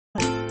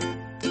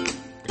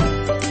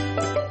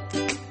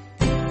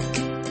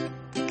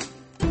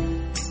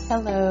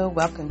Hello,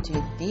 welcome to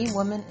the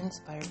Woman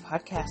Inspired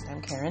Podcast.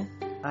 I'm Karen.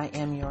 I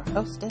am your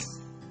hostess,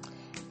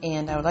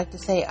 and I would like to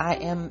say I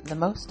am the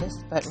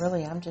mostest, but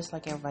really I'm just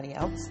like everybody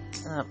else.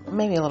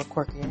 Maybe a little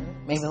quirkier,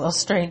 maybe a little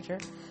stranger,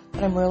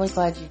 but I'm really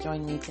glad you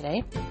joined me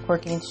today,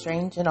 quirky and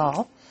strange and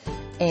all,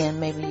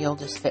 and maybe you'll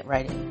just fit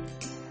right in.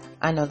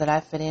 I know that I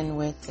fit in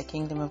with the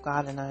kingdom of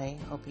God, and I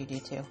hope you do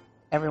too.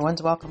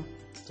 Everyone's welcome.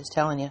 Just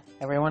telling you,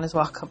 everyone is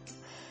welcome.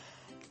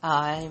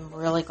 I'm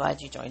really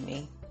glad you joined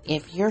me.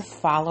 If you're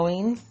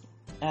following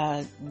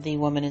the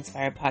Woman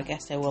Inspired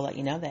Podcast, I will let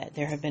you know that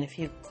there have been a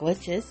few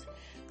glitches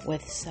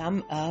with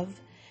some of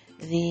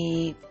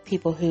the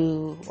people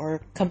who,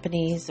 or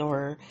companies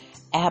or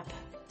app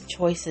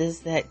choices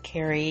that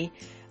carry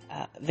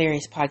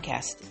various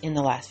podcasts in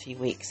the last few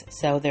weeks.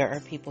 So there are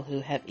people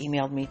who have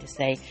emailed me to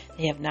say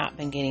they have not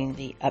been getting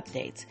the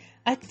updates.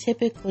 I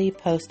typically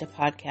post a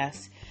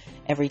podcast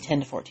every 10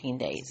 to 14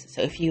 days.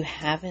 So if you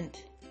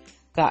haven't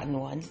gotten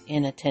one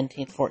in a 10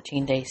 to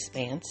 14 day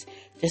span,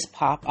 just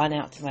pop on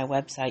out to my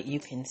website. You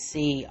can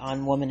see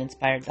on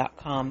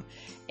womaninspired.com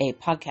a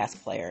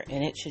podcast player,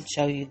 and it should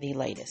show you the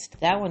latest.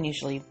 That one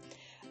usually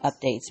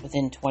updates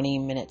within 20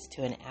 minutes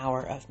to an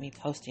hour of me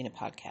posting a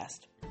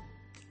podcast.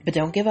 But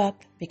don't give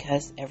up,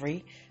 because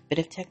every bit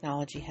of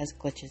technology has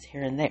glitches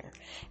here and there.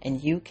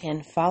 And you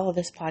can follow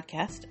this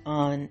podcast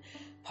on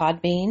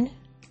Podbean,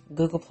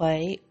 Google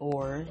Play,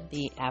 or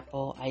the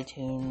Apple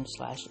iTunes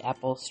 /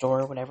 Apple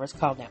Store, whatever it's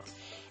called now.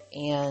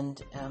 And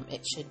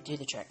it should do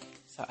the trick.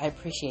 So I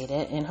appreciate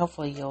it, and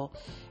hopefully you'll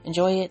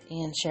enjoy it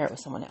and share it with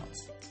someone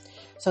else.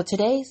 So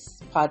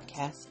today's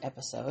podcast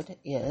episode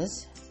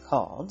is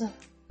called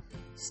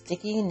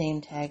Sticky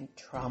Name Tag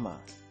Trauma.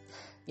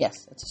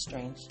 Yes, it's a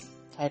strange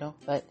title,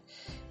 but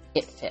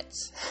it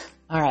fits.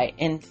 All right,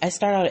 and I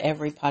start out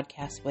every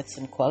podcast with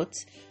some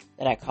quotes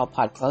that I call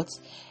pod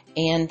quotes,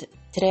 and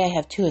today I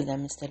have two of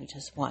them instead of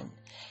just one.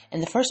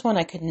 And the first one,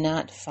 I could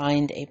not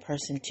find a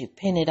person to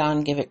pin it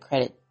on, give it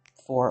credit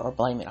for, or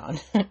blame it on.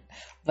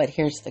 But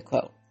here's the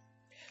quote.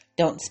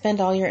 Don't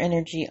spend all your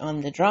energy on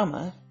the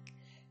drama.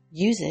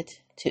 Use it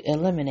to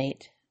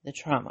eliminate the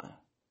trauma.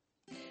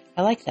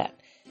 I like that.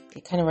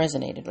 It kind of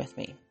resonated with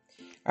me.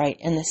 All right,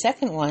 and the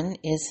second one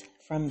is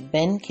from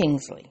Ben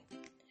Kingsley.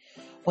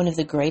 One of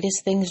the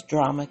greatest things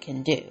drama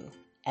can do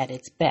at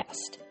its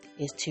best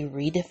is to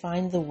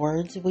redefine the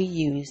words we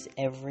use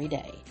every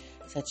day,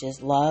 such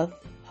as love,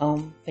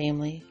 home,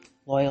 family,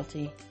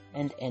 loyalty,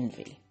 and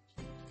envy.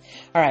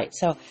 All right,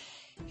 so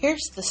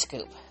here's the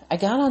scoop. I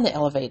got on the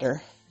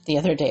elevator the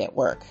other day at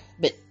work,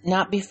 but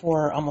not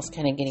before almost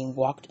kind of getting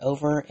walked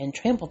over and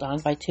trampled on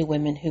by two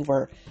women who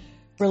were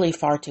really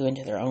far too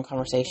into their own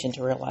conversation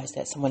to realize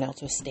that someone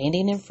else was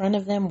standing in front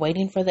of them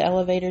waiting for the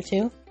elevator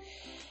too.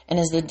 And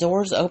as the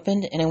doors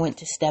opened and I went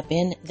to step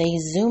in, they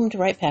zoomed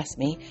right past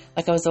me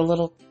like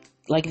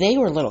they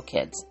were little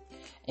kids.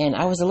 And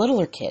I was a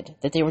littler kid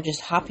that they were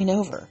just hopping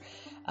over.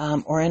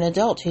 Or an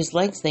adult whose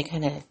legs they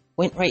kind of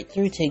went right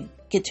through to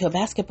get to a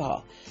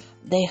basketball.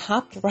 They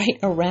hopped right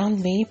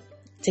around me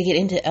to get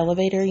into the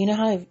elevator. You know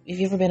how, have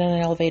you ever been on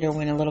an elevator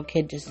when a little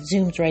kid just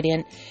zooms right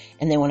in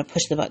and they want to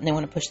push the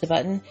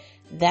button,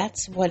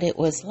 That's what it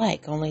was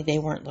like, only they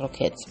weren't little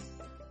kids.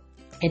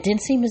 It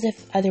didn't seem as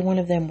if either one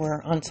of them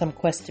were on some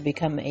quest to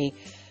become a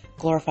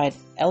glorified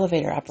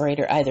elevator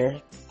operator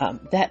either.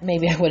 That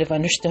maybe I would have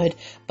understood,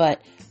 but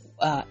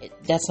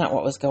that's not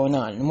what was going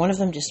on. And one of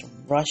them just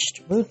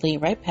rushed rudely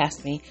right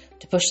past me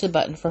to push the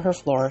button for her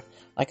floor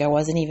like I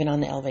wasn't even on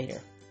the elevator.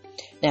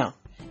 Now,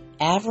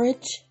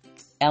 average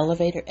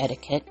elevator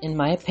etiquette, in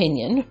my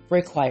opinion,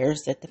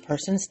 requires that the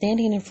person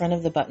standing in front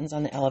of the buttons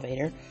on the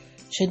elevator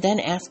should then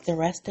ask the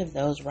rest of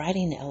those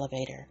riding the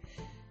elevator,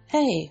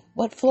 "Hey,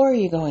 what floor are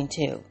you going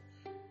to?"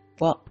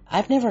 Well,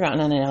 I've never gotten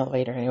on an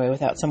elevator anyway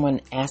without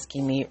someone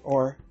asking me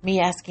or me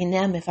asking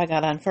them if I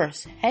got on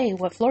first. "Hey,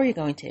 what floor are you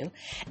going to?"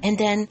 And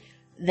then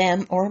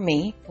them or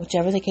me,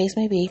 whichever the case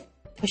may be,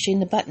 pushing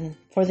the button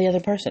for the other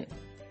person.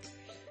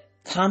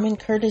 Common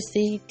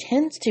courtesy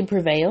tends to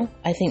prevail,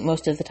 I think,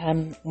 most of the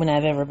time when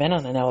I've ever been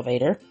on an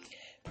elevator.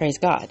 Praise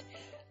God.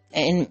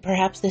 And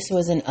perhaps this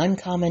was an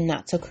uncommon,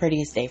 not so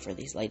courteous day for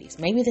these ladies.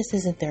 Maybe this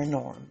isn't their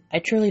norm. I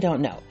truly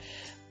don't know.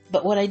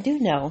 But what I do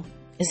know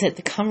is that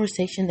the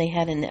conversation they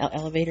had in the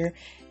elevator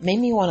made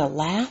me want to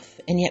laugh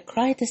and yet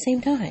cry at the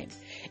same time.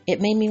 It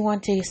made me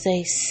want to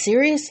say,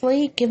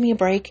 seriously, give me a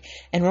break,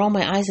 and roll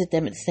my eyes at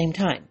them at the same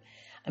time.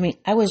 I mean,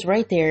 I was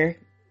right there,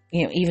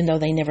 even though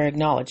they never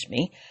acknowledged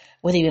me,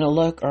 with even a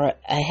look or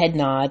a head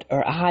nod or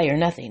a hi or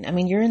nothing. I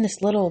mean, you're in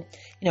this little,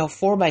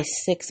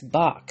 4x6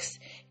 box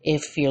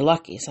if you're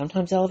lucky.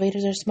 Sometimes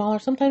elevators are smaller,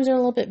 sometimes they're a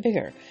little bit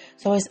bigger.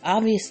 So I was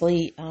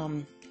obviously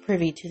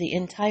privy to the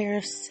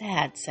entire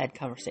sad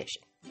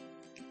conversation.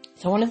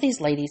 So one of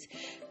these ladies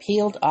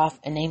peeled off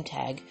a name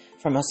tag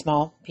from a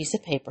small piece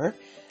of paper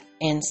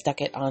and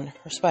stuck it on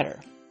her sweater.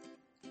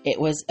 It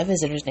was a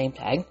visitor's name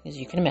tag, as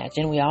you can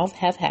imagine. We all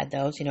have had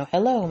those,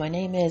 hello, my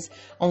name is,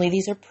 only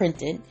these are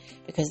printed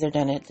because they're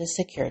done at the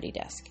security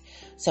desk.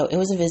 So it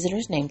was a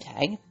visitor's name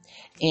tag,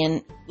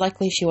 and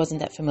likely she wasn't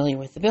that familiar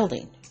with the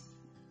building.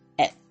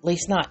 At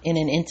least not in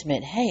an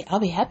intimate, hey, I'll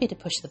be happy to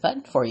push the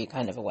button for you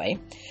kind of a way.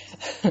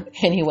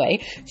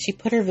 Anyway, she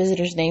put her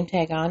visitor's name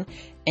tag on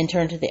and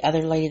turned to the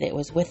other lady that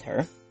was with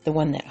her, the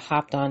one that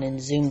hopped on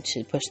and zoomed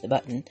to push the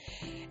button.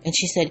 And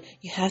she said,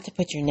 you have to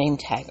put your name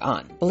tag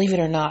on. Believe it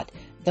or not,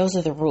 those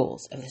are the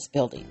rules of this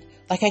building.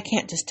 Like, I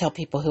can't just tell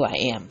people who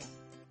I am.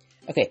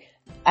 Okay,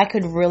 I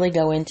could really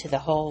go into the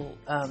whole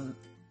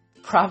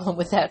problem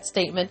with that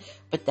statement,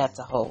 but that's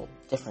a whole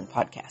different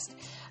podcast.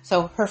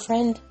 So her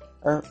friend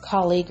or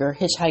colleague or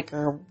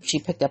hitchhiker she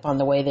picked up on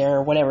the way there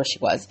or whatever she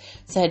was,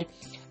 said,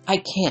 I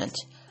can't.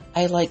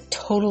 I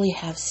totally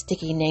have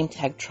sticky name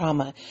tag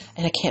trauma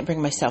and I can't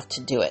bring myself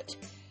to do it.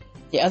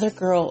 The other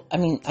girl,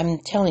 I'm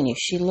telling you,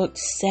 she looked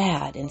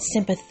sad and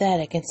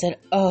sympathetic and said,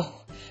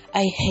 oh,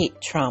 I hate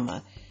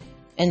trauma.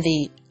 And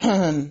the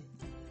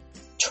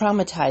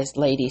traumatized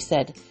lady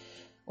said,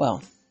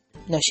 well,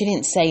 no, she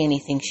didn't say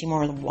anything. She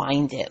more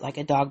whined it like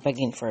a dog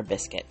begging for a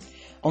biscuit.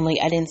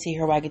 Only I didn't see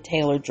her wag a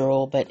tail or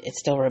drool, but it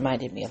still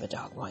reminded me of a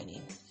dog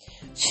whining.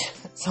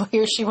 So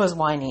here she was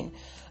whining.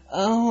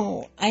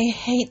 Oh, I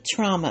hate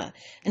trauma.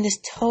 And this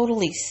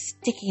totally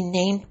sticky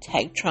name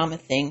tag trauma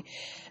thing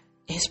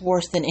is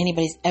worse than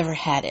anybody's ever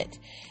had it.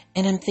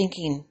 And I'm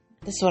thinking,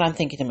 this is what I'm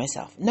thinking to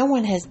myself. No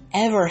one has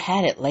ever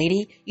had it,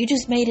 lady. You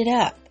just made it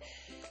up.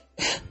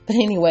 But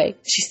anyway,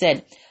 she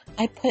said,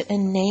 I put a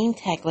name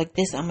tag like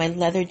this on my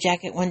leather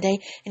jacket one day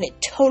and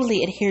it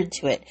totally adhered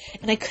to it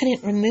and I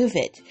couldn't remove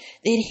it.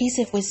 The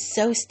adhesive was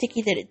so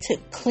sticky that it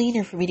took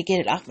cleaner for me to get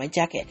it off my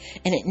jacket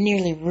and it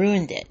nearly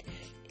ruined it.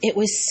 It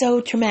was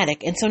so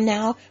traumatic. And so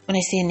now when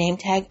I see a name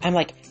tag, I'm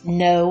like,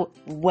 no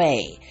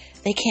way.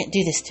 They can't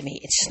do this to me.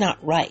 It's just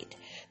not right.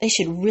 They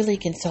should really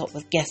consult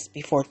with guests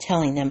before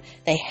telling them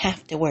they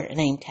have to wear a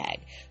name tag.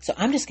 So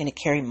I'm just going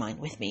to carry mine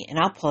with me and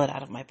I'll pull it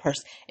out of my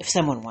purse if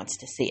someone wants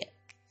to see it.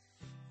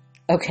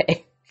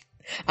 Okay,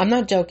 I'm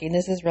not joking.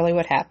 This is really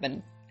what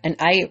happened. And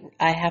I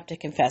have to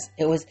confess,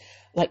 it was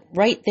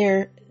right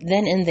there,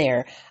 then and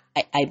there,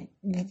 I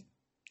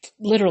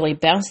literally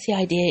bounced the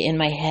idea in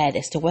my head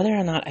as to whether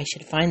or not I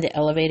should find the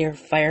elevator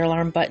fire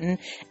alarm button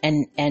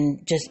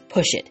and just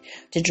push it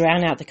to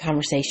drown out the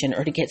conversation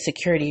or to get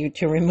security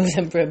to remove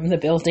them from the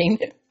building.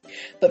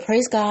 But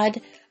praise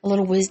God, a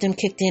little wisdom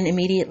kicked in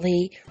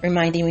immediately,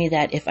 reminding me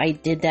that if I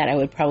did that, I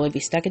would probably be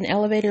stuck in the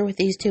elevator with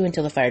these two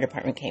until the fire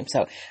department came.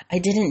 So I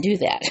didn't do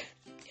that.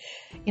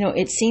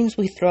 It seems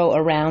we throw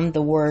around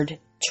the word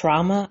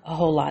trauma a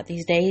whole lot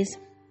these days,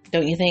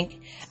 don't you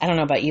think? I don't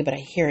know about you, but I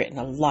hear it in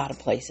a lot of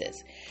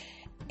places.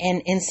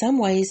 And in some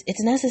ways,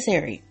 it's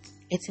necessary.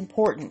 It's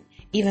important,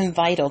 even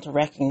vital to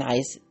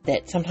recognize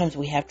that sometimes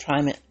we have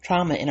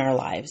trauma in our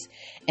lives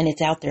and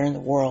it's out there in the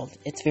world.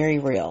 It's very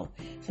real.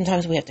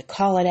 Sometimes we have to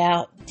call it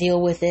out,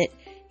 deal with it,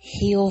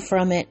 heal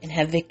from it, and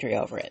have victory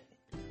over it.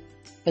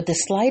 But the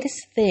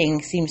slightest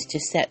thing seems to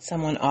set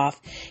someone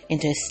off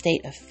into a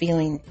state of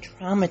feeling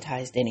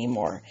traumatized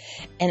anymore.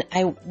 And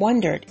I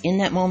wondered in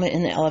that moment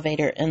in the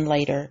elevator and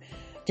later,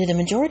 do the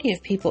majority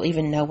of people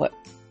even know what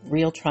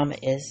real trauma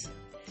is?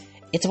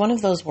 It's one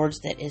of those words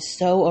that is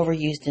so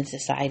overused in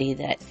society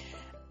that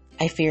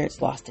I fear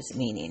it's lost its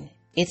meaning.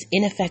 It's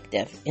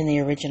ineffective in the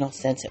original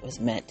sense it was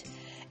meant.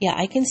 Yeah,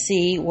 I can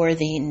see where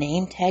the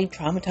name tag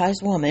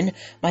traumatized woman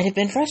might have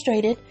been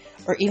frustrated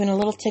or even a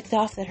little ticked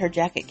off that her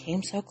jacket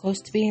came so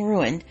close to being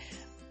ruined,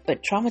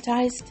 but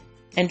traumatized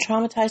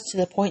to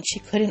the point she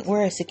couldn't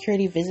wear a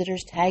security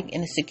visitor's tag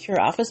in a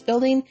secure office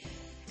building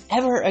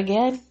ever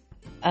again?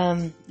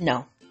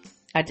 No.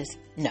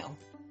 No.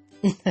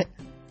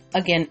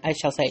 Again, I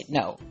shall say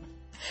no.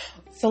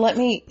 So let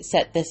me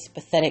set this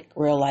pathetic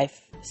real life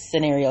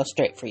scenario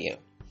straight for you.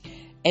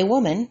 A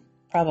woman,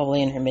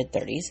 probably in her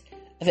mid-30s,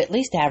 of at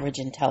least average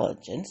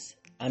intelligence,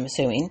 I'm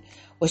assuming,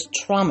 was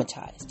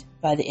traumatized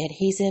by the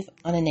adhesive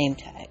on a name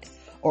tag.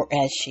 Or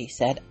as she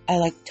said,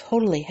 I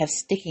totally have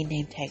sticky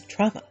name tag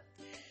trauma.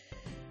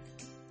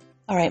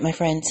 Alright, my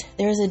friends,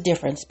 there is a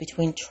difference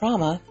between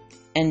trauma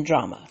and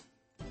drama.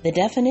 The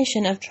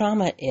definition of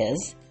trauma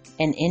is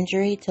an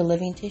injury to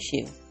living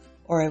tissue,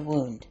 or a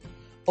wound,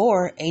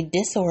 or a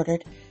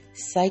disordered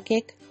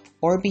psychic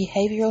or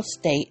behavioral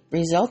state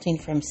resulting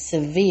from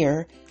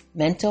severe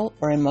mental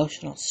or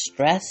emotional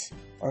stress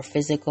or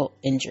physical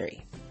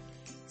injury.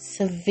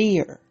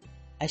 Severe.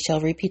 I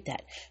shall repeat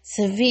that.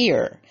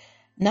 Severe.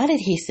 Not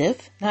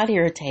adhesive, not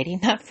irritating,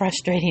 not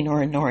frustrating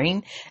or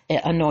annoying,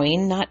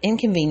 not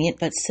inconvenient,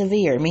 but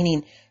severe,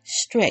 meaning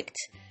strict,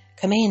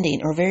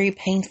 commanding, or very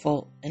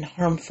painful and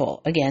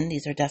harmful. Again,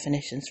 these are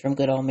definitions from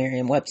good old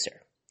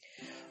Merriam-Webster.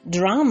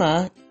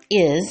 Drama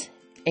is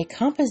a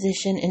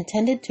composition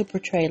intended to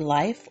portray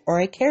life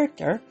or a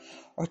character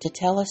or to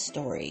tell a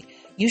story,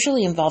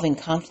 usually involving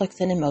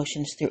conflicts and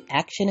emotions through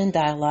action and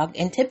dialogue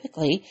and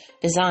typically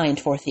designed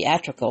for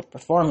theatrical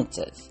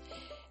performances,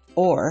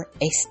 or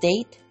a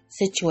state,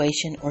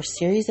 situation, or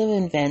series of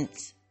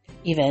events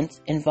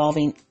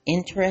involving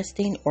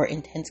interesting or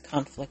intense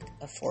conflict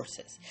of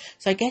forces.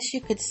 So I guess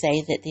you could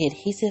say that the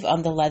adhesive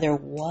on the leather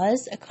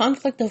was a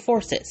conflict of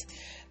forces,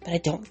 but I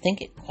don't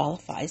think it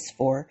qualifies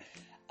for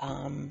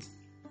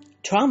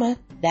Trauma,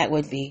 that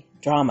would be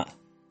drama.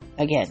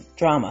 Again,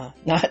 drama,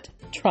 not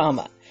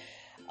trauma.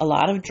 A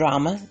lot of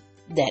drama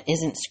that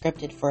isn't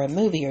scripted for a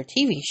movie or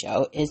TV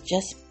show is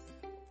just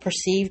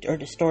perceived or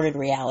distorted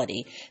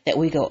reality that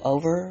we go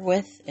over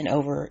with and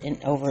over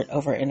and over and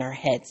over in our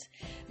heads,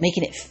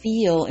 making it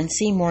feel and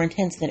seem more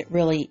intense than it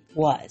really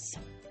was.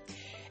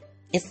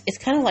 It's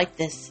kind of like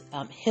this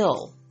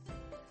hill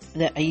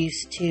that I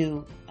used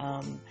to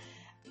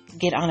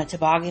get on a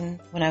toboggan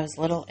when I was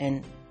little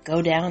and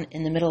go down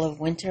in the middle of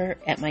winter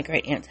at my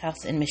great aunt's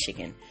house in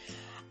Michigan.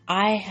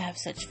 I have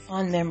such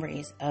fond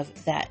memories of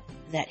that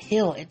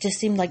hill. It just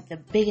seemed like the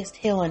biggest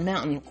hill and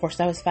mountain. Of course,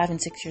 I was 5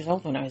 and 6 years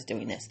old when I was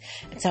doing this.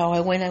 And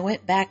so when I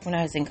went back when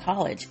I was in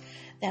college,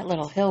 that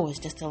little hill was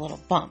just a little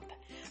bump.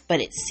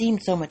 But it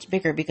seemed so much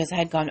bigger because I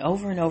had gone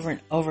over and over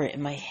and over it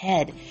in my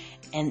head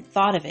and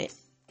thought of it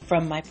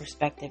from my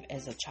perspective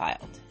as a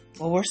child.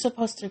 Well, we're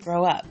supposed to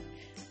grow up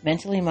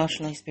mentally,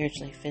 emotionally,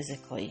 spiritually,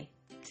 physically,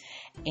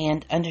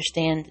 and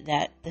understand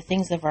that the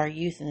things of our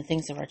youth and the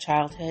things of our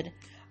childhood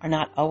are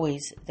not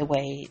always the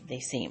way they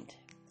seemed.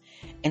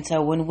 And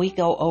so when we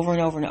go over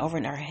and over and over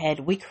in our head,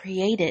 we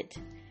create it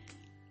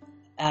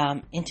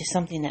into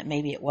something that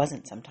maybe it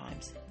wasn't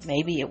sometimes.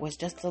 Maybe it was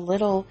just a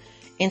little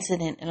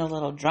incident and a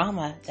little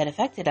drama that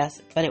affected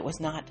us, but it was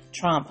not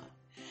trauma.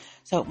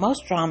 So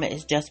most drama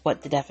is just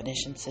what the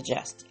definition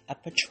suggests, a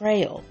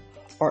portrayal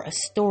or a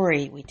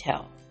story we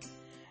tell.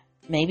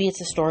 Maybe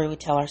it's a story we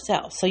tell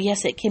ourselves. So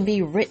yes, it can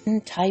be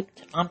written,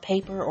 typed on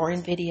paper or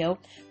in video,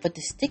 but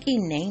the sticky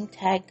name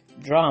tag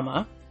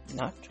drama,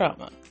 not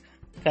trauma,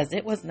 because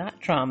it was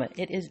not trauma.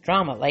 It is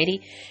drama,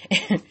 lady.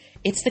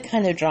 It's the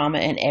kind of drama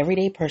an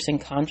everyday person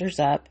conjures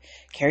up,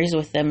 carries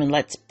with them, and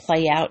lets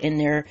play out in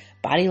their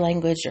body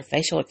language, their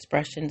facial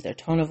expressions, their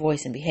tone of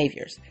voice, and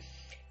behaviors.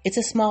 It's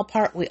a small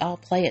part we all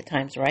play at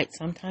times, right?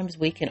 Sometimes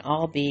we can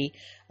all be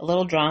a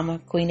little drama,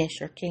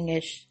 queenish or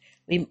kingish.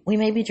 We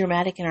may be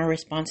dramatic in our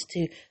response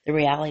to the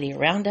reality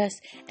around us,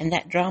 and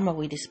that drama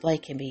we display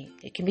can be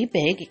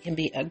big, it can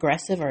be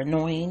aggressive or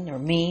annoying or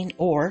mean,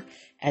 or,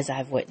 as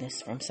I've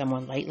witnessed from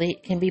someone lately,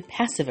 it can be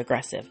passive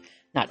aggressive,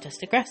 not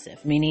just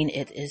aggressive, meaning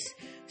it is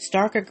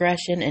stark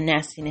aggression and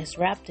nastiness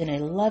wrapped in a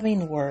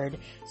loving word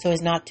so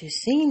as not to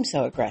seem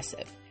so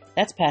aggressive.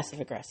 That's passive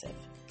aggressive.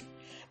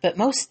 But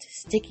most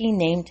sticky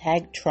name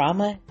tag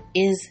trauma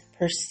is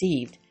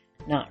perceived,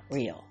 not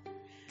real.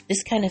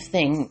 This kind of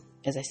thing,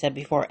 as I said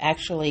before,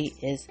 actually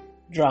is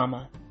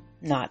drama,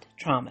 not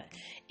trauma.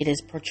 It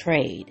is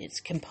portrayed, it's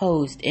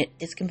composed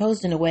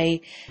in a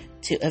way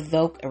to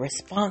evoke a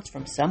response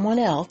from someone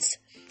else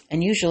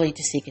and usually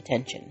to seek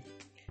attention.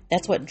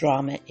 That's what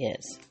drama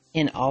is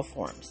in all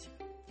forms.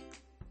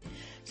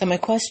 So my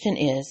question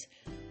is,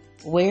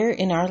 where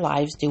in our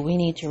lives do we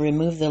need to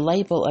remove the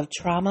label of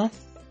trauma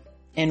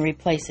and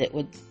replace it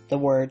with the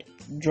word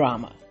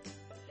drama?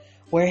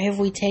 Where have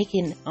we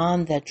taken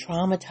on the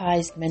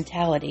traumatized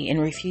mentality and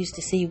refused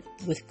to see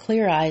with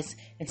clear eyes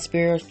and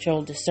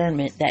spiritual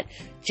discernment that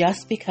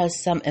just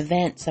because some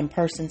event, some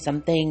person,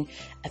 something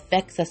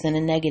affects us in a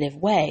negative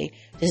way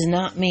does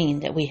not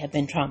mean that we have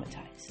been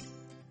traumatized?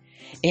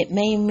 It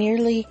may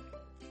merely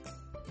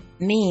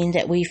mean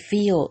that we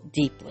feel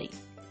deeply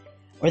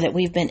or that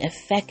we've been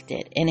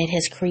affected, and it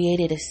has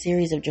created a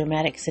series of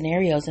dramatic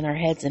scenarios in our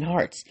heads and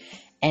hearts,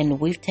 and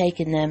we've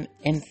taken them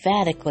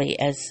emphatically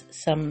as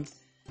some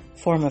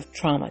form of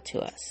trauma to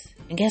us.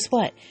 And guess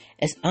what?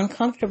 As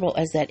uncomfortable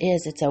as that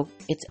is,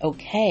 it's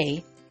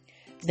okay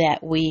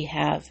that we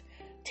have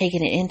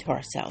taken it into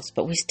ourselves,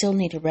 but we still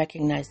need to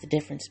recognize the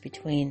difference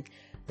between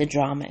the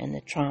drama and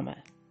the trauma.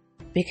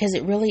 Because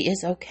it really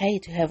is okay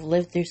to have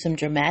lived through some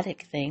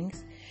dramatic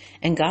things,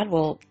 and God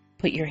will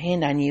put your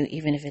hand on you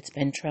even if it's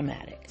been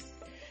traumatic.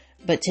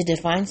 But to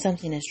define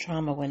something as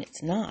trauma when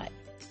it's not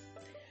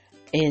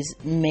is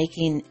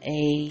making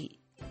a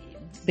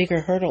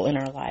bigger hurdle in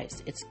our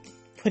lives. It's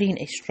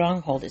putting a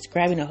stronghold. It's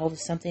grabbing a hold of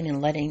something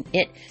and letting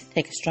it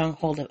take a strong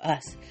hold of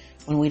us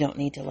when we don't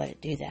need to let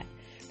it do that.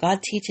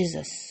 God teaches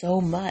us so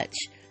much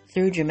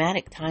through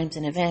dramatic times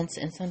and events,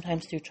 and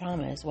sometimes through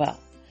trauma as well.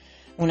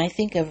 When I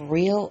think of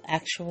real,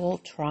 actual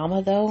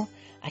trauma, though,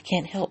 I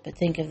can't help but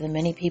think of the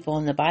many people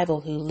in the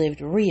Bible who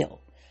lived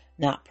real,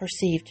 not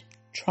perceived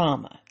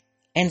trauma,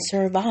 and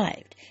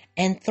survived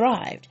and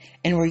thrived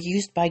and were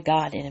used by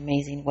God in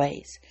amazing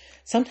ways.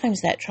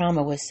 Sometimes that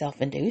trauma was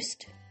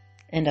self-induced,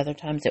 and other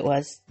times it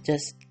was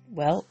just,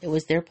 it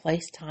was their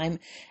place, time,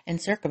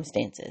 and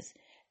circumstances,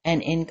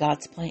 and in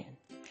God's plan.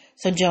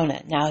 So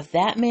Jonah, now if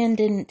that man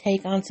didn't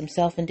take on some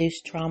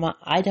self-induced trauma,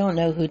 I don't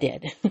know who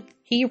did.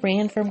 He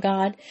ran from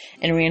God,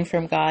 and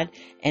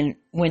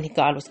when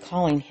God was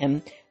calling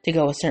him to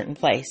go a certain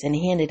place, and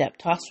he ended up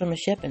tossed from a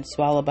ship and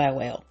swallowed by a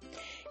whale.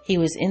 He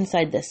was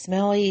inside the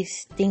smelly,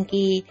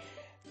 stinky,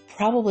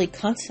 probably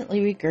constantly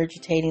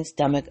regurgitating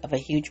stomach of a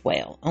huge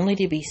whale, only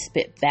to be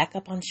spit back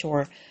up on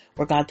shore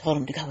where God told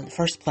him to go in the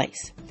first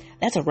place.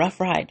 That's a rough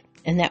ride,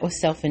 and that was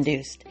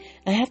self-induced.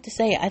 And I have to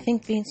say, I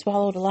think being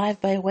swallowed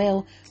alive by a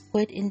whale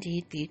would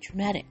indeed be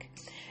traumatic.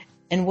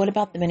 And what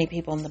about the many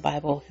people in the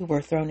Bible who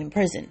were thrown in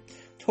prison,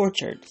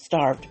 tortured,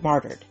 starved,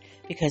 martyred,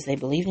 because they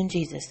believed in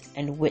Jesus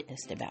and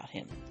witnessed about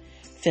him.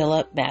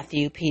 Philip,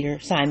 Matthew, Peter,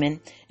 Simon.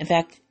 In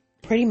fact,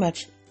 pretty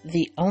much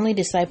the only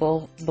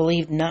disciple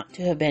believed not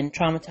to have been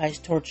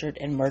traumatized, tortured,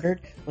 and murdered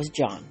was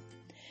John.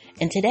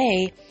 And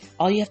today,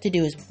 all you have to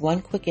do is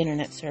one quick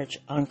internet search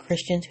on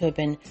Christians who have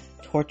been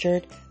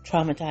tortured,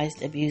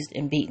 traumatized, abused,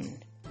 and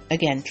beaten.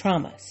 Again,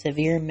 trauma,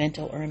 severe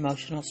mental or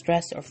emotional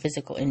stress or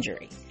physical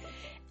injury.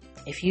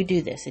 If you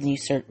do this and you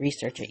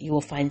research it, you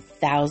will find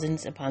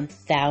thousands upon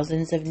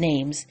thousands of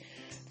names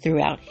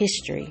throughout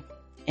history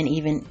and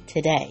even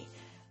today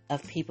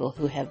of people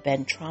who have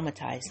been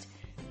traumatized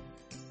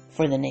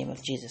for the name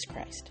of Jesus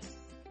Christ.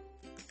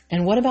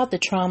 And what about the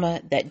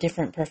trauma that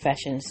different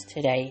professions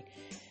today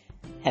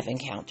have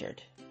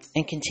encountered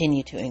and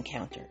continue to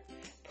encounter?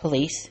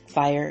 Police,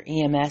 fire,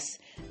 EMS,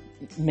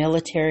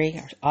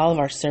 military, all of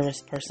our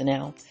service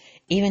personnel,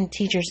 even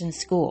teachers in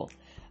school,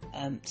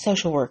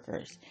 social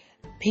workers,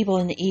 people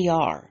in the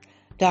ER,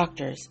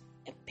 doctors,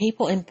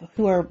 people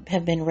who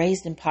have been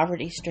raised in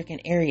poverty-stricken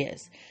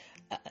areas,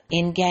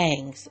 in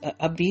gangs,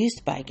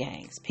 abused by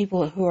gangs,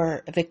 people who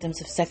are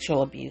victims of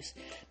sexual abuse,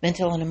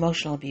 mental and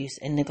emotional abuse,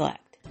 and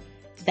neglect.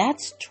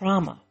 That's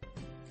trauma.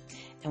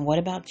 And what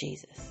about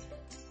Jesus?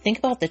 Think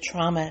about the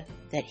trauma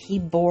that he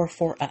bore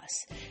for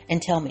us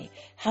and tell me,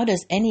 how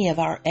does any of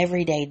our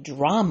everyday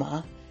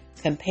drama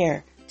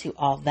compare to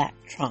all that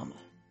trauma?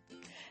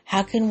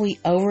 How can we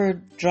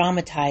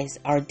over-dramatize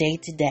our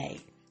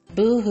day-to-day,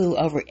 boo-hoo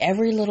over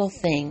every little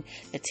thing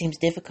that seems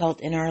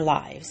difficult in our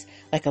lives,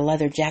 like a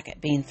leather jacket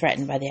being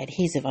threatened by the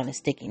adhesive on a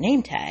sticky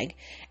name tag,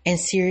 and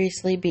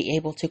seriously be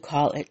able to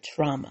call it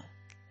trauma?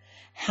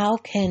 How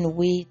can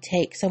we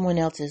take someone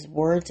else's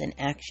words and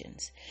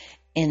actions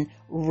and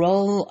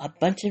roll a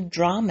bunch of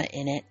drama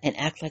in it and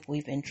act like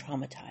we've been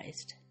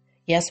traumatized?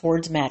 Yes,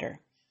 words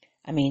matter.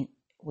 I mean,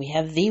 we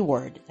have the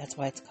word. That's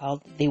why it's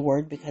called the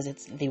word, because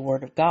it's the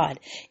word of God.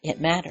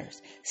 It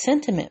matters.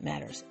 Sentiment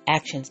matters.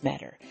 Actions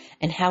matter.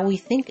 And how we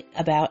think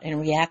about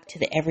and react to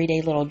the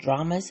everyday little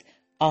dramas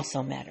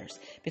also matters,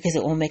 because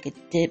it will make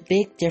a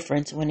big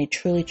difference when a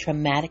truly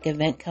traumatic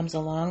event comes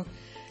along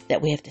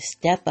that we have to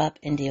step up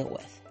and deal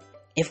with.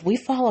 If we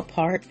fall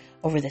apart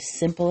over the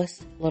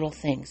simplest little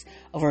things,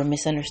 over a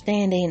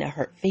misunderstanding, a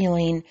hurt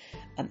feeling,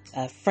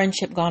 a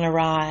friendship gone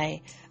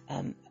awry,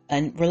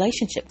 a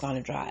relationship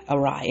gone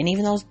awry, and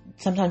even those,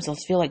 sometimes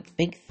those feel like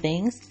big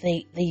things,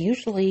 they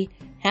usually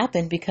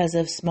happen because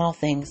of small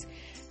things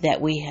that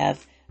we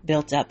have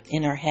built up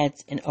in our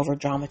heads and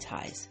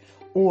over-dramatize,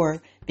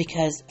 or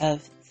because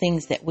of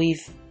things that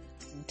we've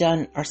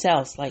done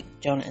ourselves, like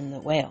Jonah and the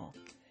whale.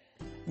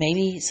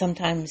 Maybe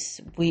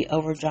sometimes we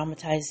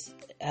over-dramatize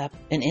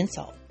an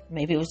insult.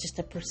 Maybe it was just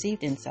a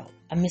perceived insult,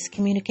 a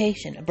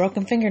miscommunication, a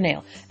broken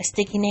fingernail, a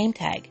sticky name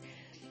tag.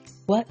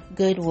 What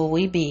good will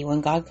we be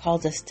when God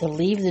calls us to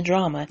leave the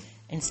drama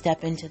and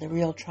step into the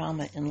real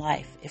trauma in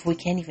life if we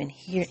can't even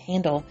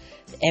handle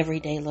the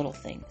everyday little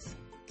things?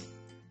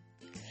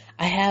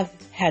 I have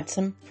had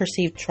some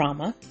perceived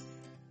trauma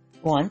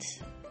once.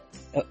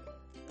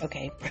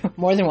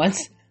 More than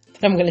once.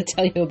 But I'm going to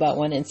tell you about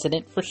one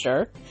incident for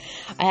sure.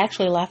 I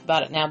actually laugh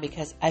about it now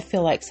because I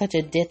feel like such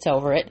a ditz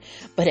over it.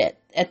 But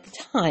at the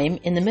time,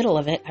 in the middle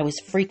of it, I was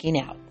freaking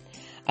out.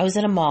 I was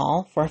at a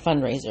mall for a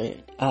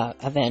fundraiser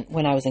event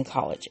when I was in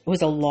college. It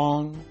was a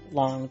long,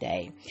 long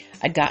day.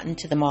 I'd gotten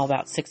to the mall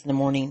about 6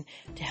 a.m.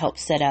 to help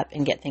set up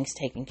and get things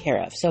taken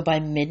care of. So by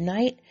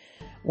midnight,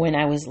 when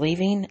I was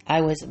leaving,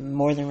 I was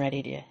more than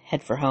ready to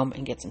head for home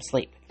and get some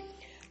sleep.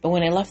 But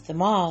when I left the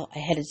mall, I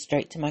headed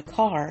straight to my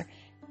car,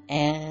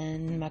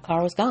 and my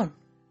car was gone.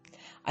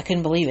 I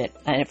couldn't believe it.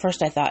 And at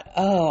first I thought,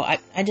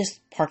 I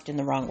just parked in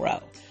the wrong row.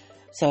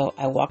 So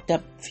I walked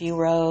up a few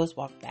rows,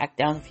 walked back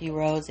down a few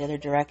rows the other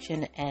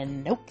direction,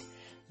 and nope,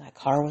 my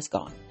car was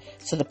gone.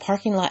 So the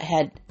parking lot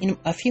had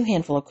a few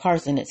handful of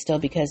cars in it still,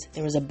 because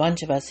there was a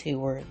bunch of us who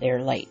were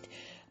there late.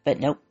 But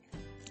nope,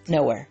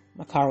 nowhere.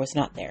 My car was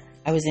not there.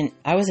 I was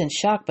in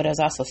shock, but I was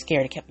also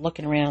scared. I kept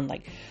looking around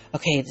like,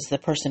 okay, is the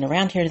person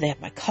around here? Do they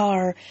have my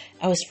car?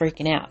 I was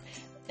freaking out.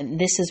 And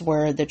this is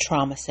where the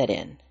trauma set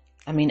in.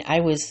 I mean, I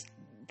was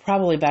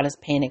probably about as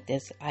panicked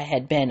as I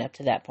had been up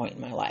to that point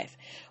in my life.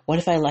 What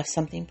if I left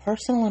something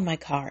personal in my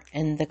car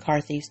and the car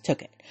thieves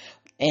took it?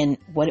 And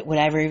would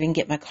I ever even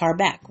get my car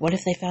back? What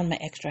if they found my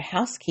extra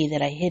house key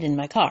that I hid in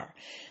my car?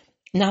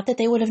 Not that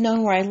they would have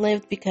known where I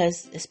lived,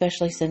 because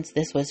especially since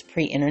this was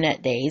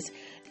pre-internet days,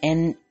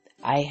 and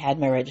I had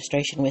my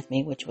registration with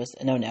me, which was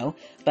a no-no,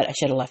 but I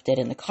should have left it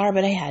in the car,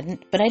 but I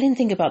hadn't. But I didn't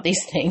think about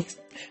these things.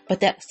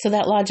 So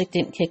that logic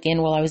didn't kick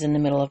in while I was in the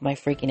middle of my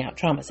freaking out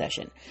trauma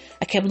session.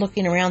 I kept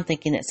looking around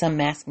thinking that some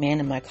masked man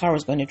in my car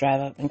was going to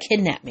drive up and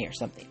kidnap me or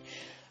something.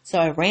 So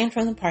I ran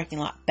from the parking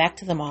lot back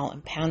to the mall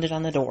and pounded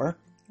on the door,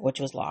 which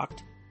was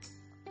locked.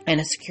 And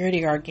a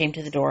security guard came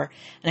to the door,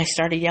 and I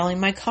started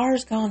yelling, "My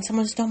car's gone.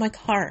 Someone stole my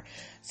car."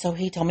 So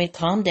he told me to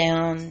calm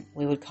down.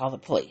 We would call the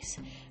police.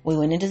 We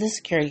went into the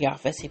security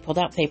office. He pulled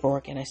out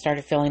paperwork, and I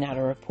started filling out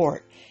a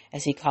report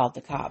as he called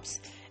the cops.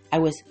 I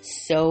was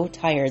so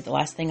tired. The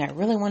last thing I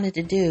really wanted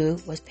to do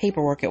was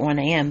paperwork at 1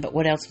 a.m., but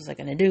what else was I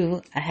going to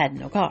do? I had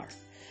no car.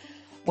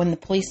 When the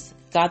police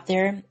got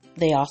there,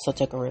 they also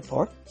took a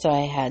report. So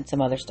I had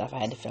some other stuff I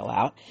had to fill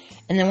out.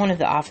 And then one of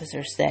the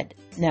officers said,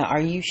 "Now,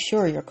 are you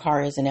sure your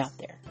car isn't out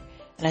there?"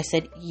 And I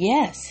said,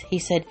 "Yes." He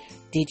said,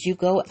 "Did you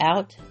go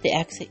out the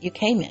exit you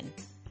came in?"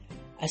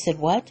 I said,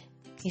 "What?"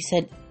 He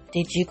said,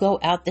 "Did you go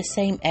out the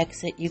same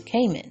exit you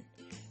came in?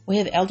 We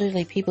have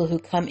elderly people who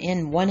come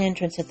in one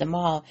entrance at the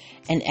mall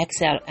and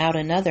exit out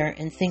another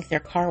and think their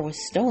car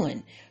was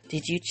stolen.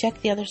 Did you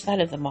check the other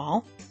side of the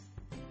mall?"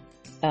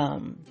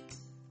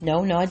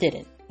 No, I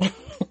didn't.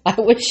 I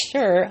was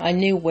sure I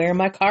knew where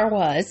my car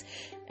was,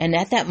 and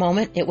at that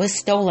moment, it was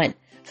stolen.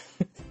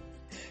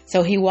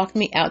 So he walked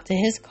me out to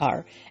his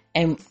car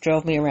and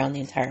drove me around the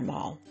entire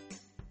mall.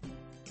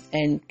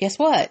 And guess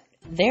what?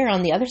 There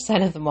on the other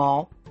side of the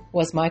mall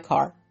was my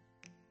car,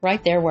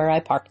 right there where I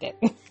parked it.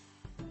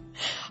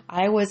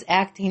 I was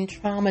acting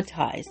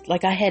traumatized,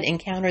 like I had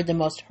encountered the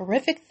most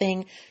horrific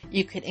thing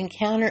you could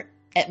encounter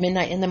at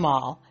midnight in the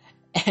mall,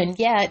 and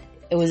yet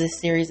it was a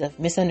series of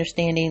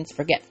misunderstandings,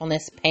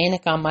 forgetfulness,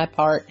 panic on my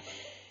part.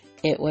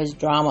 It was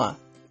drama.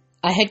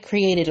 I had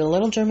created a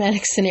little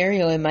dramatic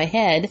scenario in my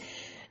head,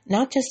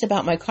 not just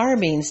about my car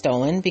being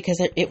stolen, because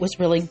it was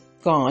really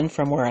gone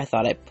from where I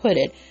thought I put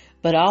it,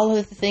 but all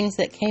of the things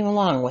that came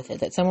along with it,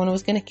 that someone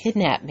was going to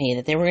kidnap me,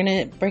 that they were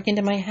going to break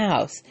into my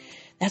house.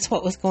 That's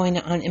what was going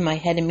on in my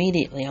head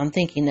immediately. I'm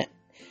thinking that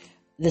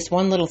this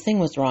one little thing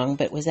was wrong,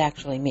 but it was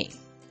actually me.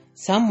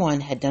 Someone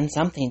had done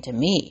something to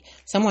me.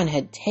 Someone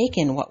had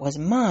taken what was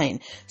mine.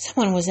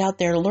 Someone was out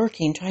there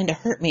lurking, trying to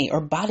hurt me or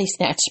body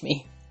snatch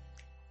me.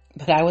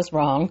 But I was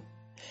wrong.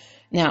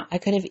 Now, I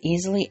could have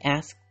easily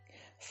asked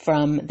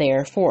from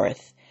there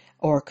forth,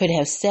 or could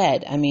have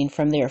said,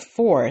 from there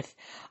forth,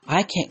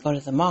 "I can't go to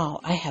the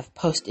mall. I have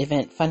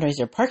post-event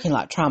fundraiser parking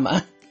lot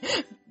trauma."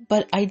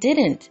 But I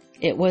didn't.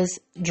 It was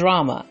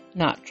drama,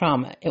 not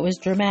trauma. It was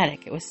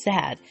dramatic. It was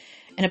sad.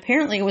 And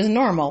apparently it was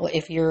normal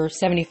if you're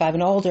 75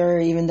 and older,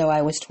 even though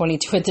I was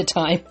 22 at the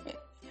time.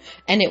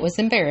 And it was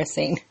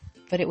embarrassing,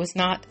 but it was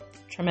not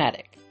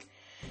traumatic.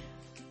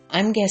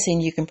 I'm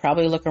guessing you can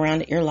probably look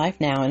around at your life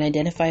now and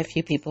identify a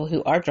few people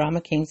who are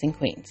drama kings and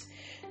queens.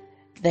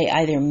 They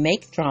either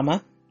make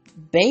drama,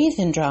 bathe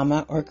in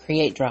drama, or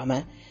create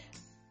drama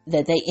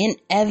that they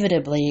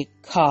inevitably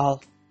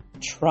call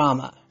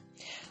trauma.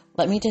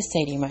 Let me just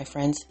say to you, my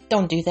friends,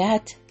 don't do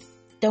that.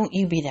 Don't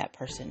you be that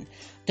person.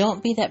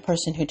 Don't be that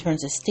person who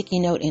turns a sticky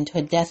note into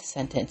a death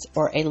sentence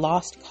or a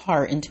lost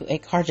car into a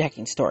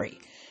carjacking story.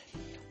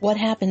 What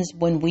happens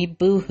when we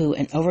boohoo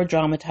and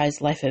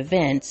over-dramatize life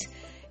events,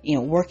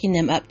 working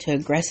them up to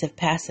aggressive,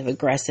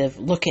 passive-aggressive,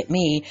 look at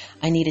me,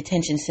 I need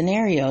attention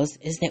scenarios,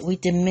 is that we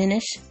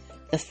diminish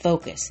the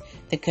focus,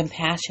 the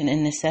compassion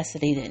and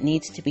necessity that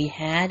needs to be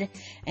had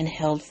and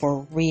held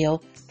for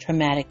real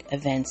traumatic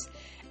events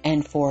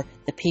and for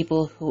the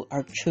people who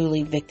are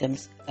truly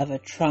victims of a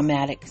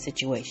traumatic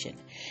situation.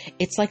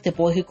 It's like the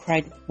boy who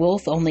cried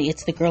wolf, only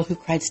it's the girl who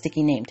cried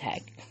sticky name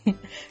tag.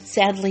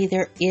 Sadly,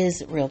 there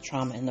is real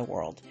trauma in the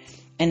world.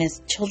 And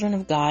as children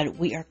of God,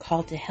 we are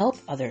called to help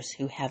others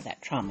who have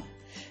that trauma.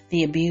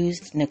 The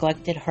abused,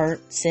 neglected,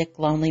 hurt, sick,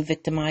 lonely,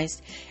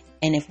 victimized.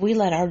 And if we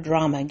let our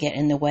drama get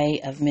in the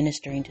way of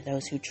ministering to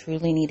those who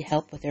truly need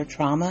help with their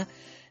trauma,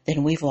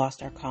 then we've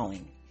lost our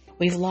calling.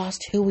 We've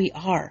lost who we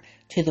are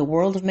to the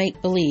world of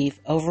make-believe,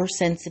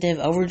 oversensitive,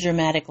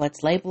 overdramatic,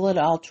 let's label it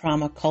all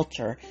trauma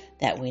culture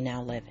that we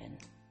now live in.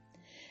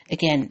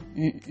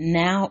 Again,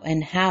 now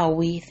and how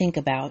we think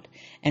about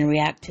and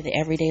react to the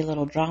everyday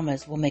little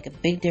dramas will make a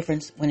big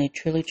difference when a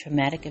truly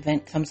traumatic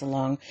event comes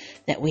along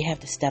that we have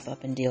to step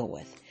up and deal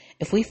with.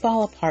 If we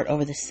fall apart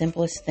over the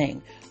simplest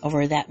thing,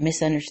 over that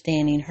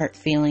misunderstanding, hurt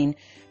feeling,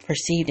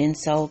 perceived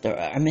insult, or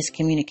a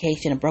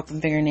miscommunication, a broken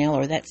fingernail,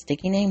 or that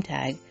sticky name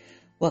tag,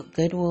 what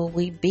good will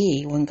we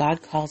be when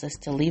God calls us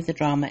to leave the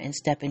drama and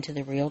step into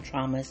the real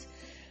traumas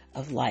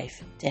of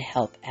life to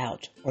help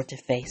out or to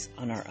face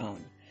on our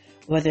own,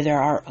 whether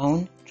they're our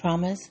own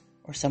traumas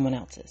or someone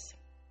else's?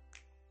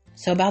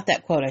 So about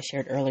that quote I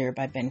shared earlier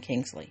by Ben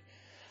Kingsley,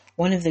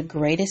 one of the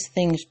greatest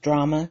things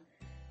drama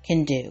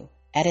can do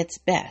at its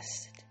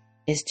best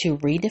is to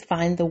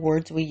redefine the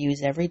words we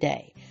use every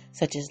day,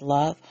 such as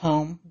love,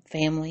 home,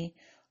 family,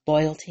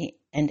 loyalty,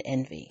 and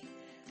envy.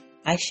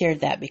 I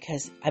shared that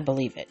because I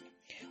believe it.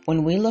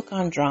 When we look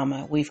on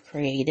drama we've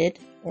created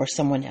or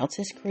someone else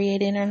has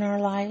created in our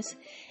lives,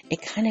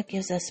 it kind of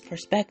gives us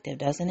perspective,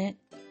 doesn't it?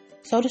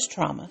 So does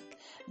trauma.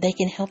 They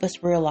can help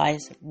us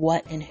realize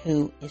what and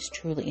who is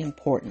truly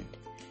important.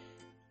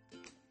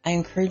 I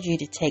encourage you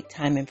to take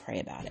time and pray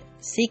about it.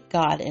 Seek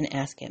God and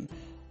ask Him,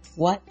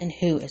 what and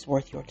who is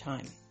worth your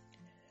time?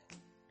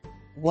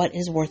 What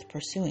is worth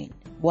pursuing?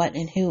 What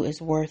and who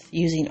is worth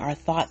using our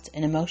thoughts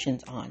and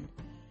emotions on?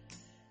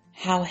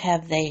 How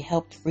have they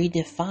helped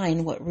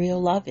redefine what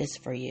real love is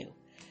for you?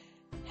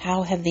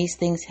 How have these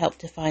things helped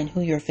define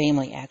who your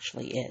family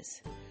actually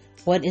is?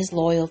 What is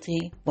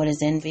loyalty? What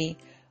is envy?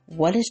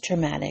 What is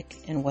traumatic?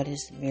 And what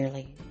is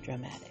merely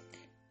dramatic?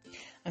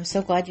 I'm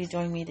so glad you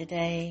joined me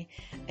today.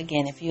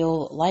 Again, if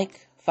you'll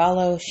like,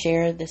 follow,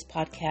 share this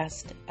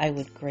podcast, I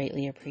would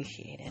greatly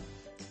appreciate it.